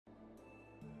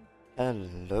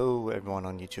Hello everyone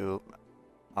on YouTube.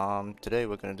 Today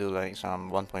we're gonna do like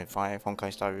some 1.5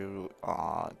 Honkai style review,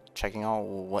 checking out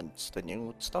what's the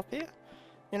new stuff here.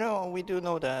 We do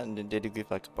know that they do give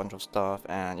like a bunch of stuff,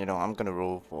 and I'm gonna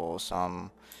roll for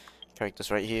some characters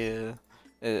right here.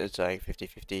 It's like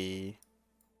 50-50.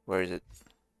 Where is it?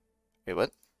 Wait,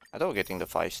 what? I thought we're getting the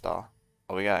 5-star.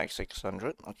 Oh, we got like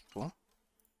 600. Okay, cool.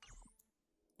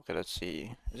 Okay, let's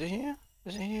see. Is it here?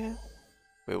 Is it here?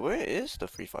 Wait, where is the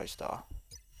free 5-star?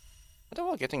 I thought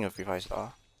we were getting a free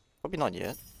 5-star. Probably not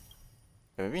yet.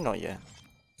 Maybe not yet.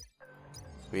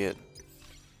 Weird.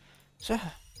 So,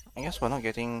 I guess we're not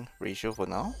getting ratio for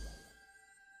now.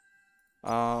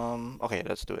 Okay,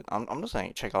 let's do it. I'm just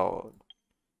gonna check out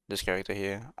this character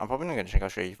here. I'm probably not gonna check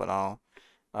out Xue Yi for now.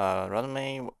 Ruan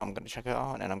Mei, I'm gonna check her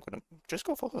out, and I'm gonna just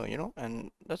go for her,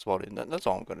 and that's about it. That's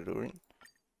all I'm gonna do, right?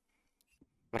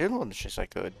 I didn't know that she's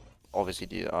like a, obviously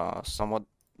the somewhat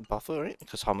buffer, right?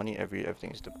 Because harmony,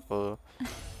 everything is the buffer.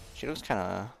 She looks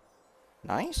kinda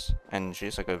nice, and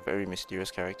she's like a very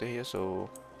mysterious character here, so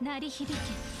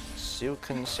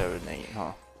Silken Serenade,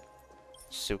 huh?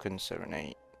 Silken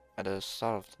Serenade. At the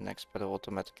start of the next battle,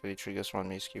 automatically triggers Ruan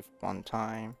Mei skill for one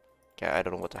time. Okay, I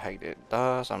don't know what the heck it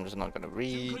does. I'm just not gonna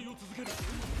read.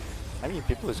 I mean,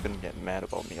 people is gonna get mad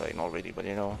about me, like, not really, but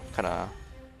kinda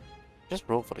just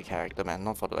roll for the character, man,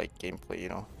 not for the like gameplay.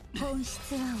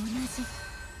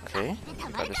 Okay,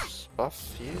 got this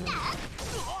buff here.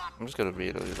 I'm just gonna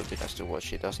read a little bit as to what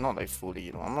she does, not like fully,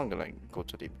 I'm not gonna like go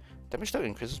too deep. Damage that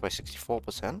increases by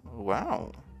 64%.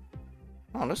 Wow.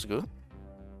 Oh, that's good.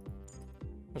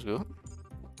 That's good.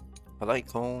 I like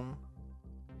Cone.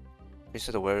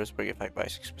 Increases the wearer's break effect by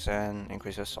 6%.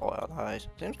 Increases all allies.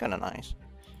 Seems kinda nice.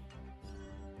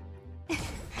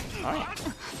 Alright.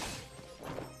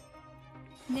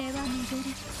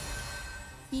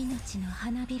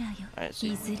 Alright,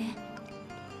 see.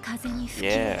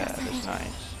 Yeah, that's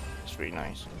nice. It's really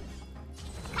nice.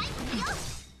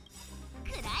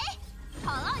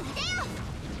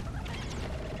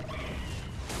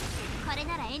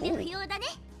 Ooh.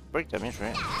 Break damage,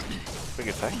 right? Break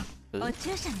effect.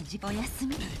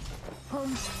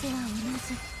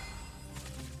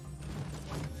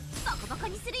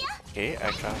 Okay,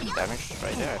 extra damage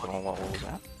right there. I don't know what was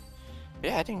that.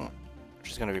 Yeah, I think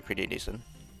she's gonna be pretty decent.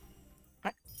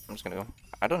 Alright, I'm just gonna go.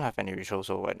 I don't have any ritual,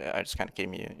 so I just kinda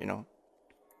came here,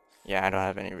 Yeah, I don't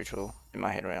have any ritual in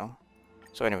my head right now.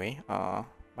 So anyway,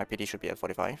 my PD should be at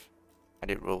 45. I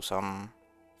did roll some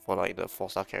for like the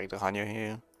 4-star character Hanya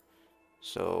here.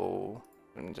 So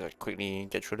let me just quickly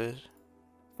get through this.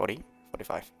 40,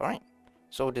 45. Alright.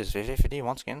 So this 50-50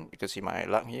 once again, you can see my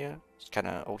luck here. It's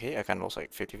kinda okay. I kinda lost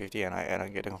like 50-50 and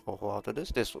I'm getting a whole out of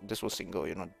this. This was single,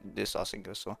 these are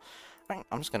singles, so alright,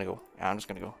 I'm just gonna go. Yeah, I'm just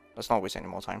gonna go. Let's not waste any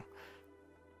more time.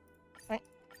 Alright.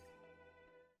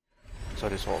 So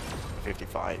this was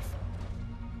 55.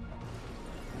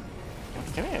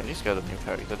 Can we at least get a new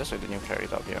character? That's like the new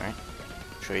character up here, right?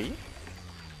 Xue Yi?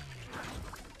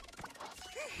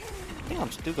 I think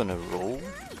I'm still gonna roll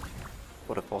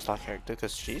for the 4-star character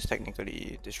because she's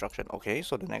technically destruction. Okay,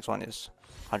 so the next one is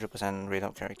 100% rate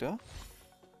up character.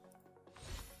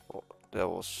 Oh, that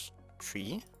was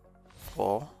 3,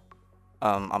 4.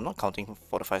 I'm not counting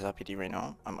for the 5-star PT right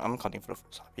now. I'm counting for the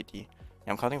 4-star PT. Yeah,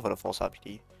 I'm counting for the 4-star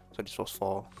PT. So this was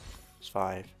 4,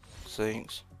 5,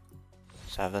 6,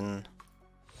 7,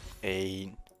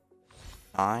 8,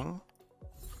 9.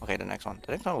 Okay, the next one.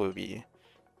 The next one will be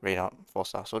rate up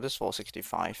 4-star. So this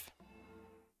 465.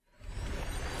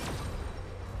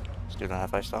 Still don't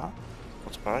have 5-star.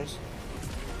 What surprise?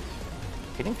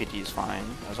 Hitting PT is fine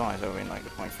as long as I win like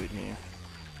the point food here.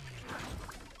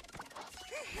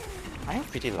 I am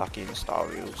pretty lucky in Star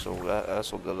Rail, so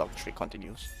let's hope the luck streak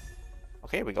continues.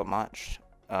 Okay, we got March.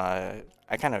 I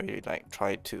kinda really like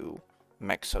tried to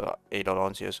max her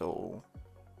 $8 here, so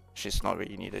she's not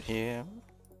really needed here.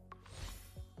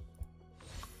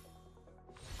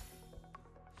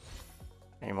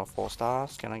 Any more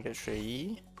 4-stars? Can I get Xue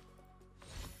Yi?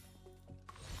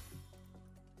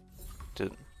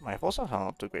 Dude, my 4-stars are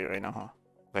not too great right now, huh?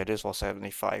 Okay, this was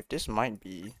 75. This might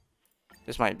be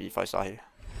 5-star here.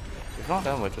 If not,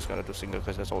 then we're just gonna do single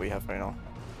because that's all we have right now.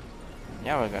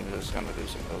 Yeah, we're just gonna do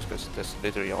singles because that's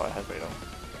literally all I have right now.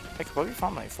 I could probably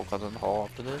farm like Forgotten Hall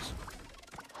after this.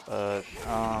 But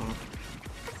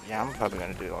yeah, I'm probably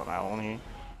gonna do it on my own here.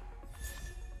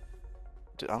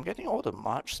 Dude, I'm getting all the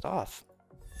March stuff.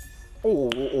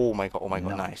 Oh my god,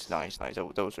 nice. That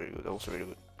was really good, that was really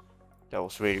good. That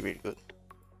was really good.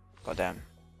 God damn.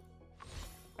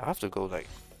 I have to go like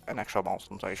an extra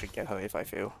milestone so I should get her if I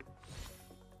fail.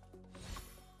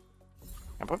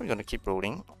 I'm probably gonna keep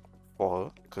rolling for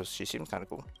her because she seems kinda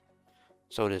cool.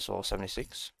 So this is all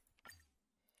 76.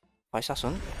 5-star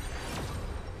soon?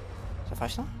 Is that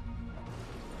 5-star?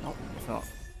 No, if not.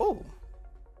 Oh!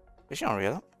 Is she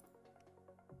unreal?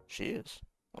 She is.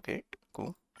 Okay,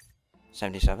 cool.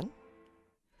 77.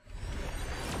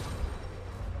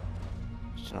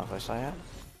 Still not 5-star yet.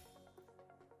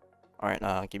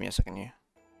 Alright, give me a second here.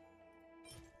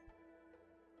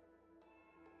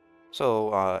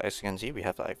 So, as you can see, we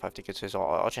have like 5 tickets here, so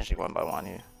I'll change it one by one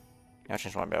here. I'll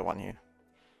change one by one here.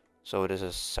 So this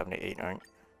is 78, right?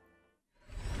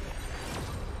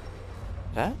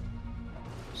 That?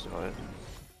 So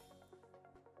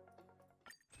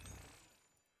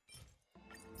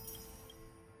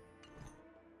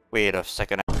wait a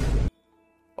second.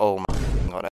 Oh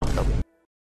my god.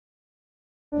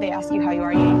 They ask you how you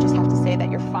are, you just have to say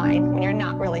that you're fine when you're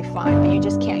not really fine, but you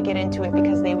just can't get into it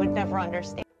because they would never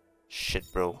understand.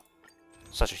 Shit, bro.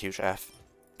 Such a huge F.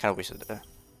 Kinda wasted there.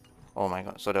 Oh my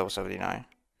god, so that was 79.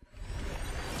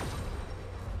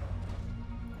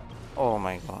 Oh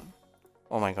my god.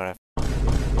 Oh my god.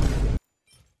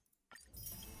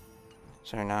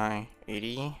 79,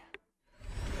 80.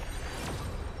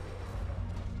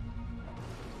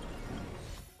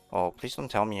 Oh, please don't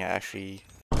tell me I actually...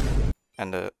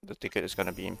 And the ticket is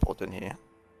gonna be important here.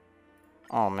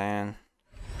 Oh man.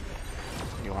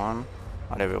 You on?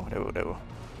 Oh, there we go, there we go, there we go.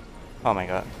 Oh my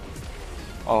god.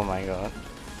 Oh my god.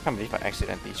 I can't believe I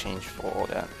accidentally changed for all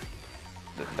that.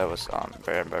 That was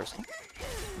very embarrassing.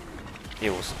 It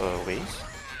was ways.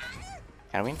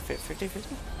 Can I win 50-50?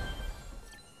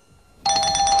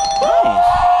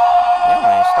 Nice! Yeah,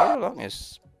 my starter log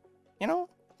is, you know,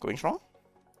 going strong.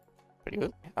 Pretty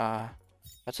good.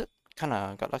 That's it.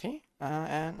 Kinda got lucky.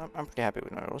 And I'm pretty happy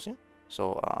with my rolls here.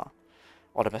 So,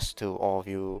 all the best to all of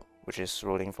you which is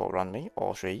rolling for Ruan Mei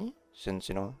or Xue Yi, since,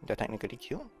 you know, they're technically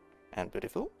cute and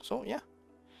beautiful. So, yeah.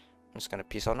 I'm just gonna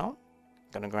peace out now.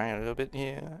 Gonna grind a little bit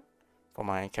here for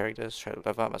my characters, try to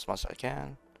level up as much as I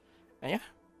can. And yeah.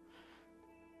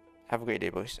 Have a great day,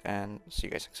 boys, and see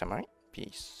you guys next time, alright?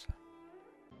 Peace.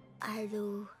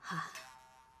 Aloha.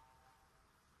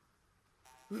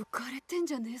 浮かれてん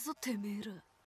じゃねえぞてめえら。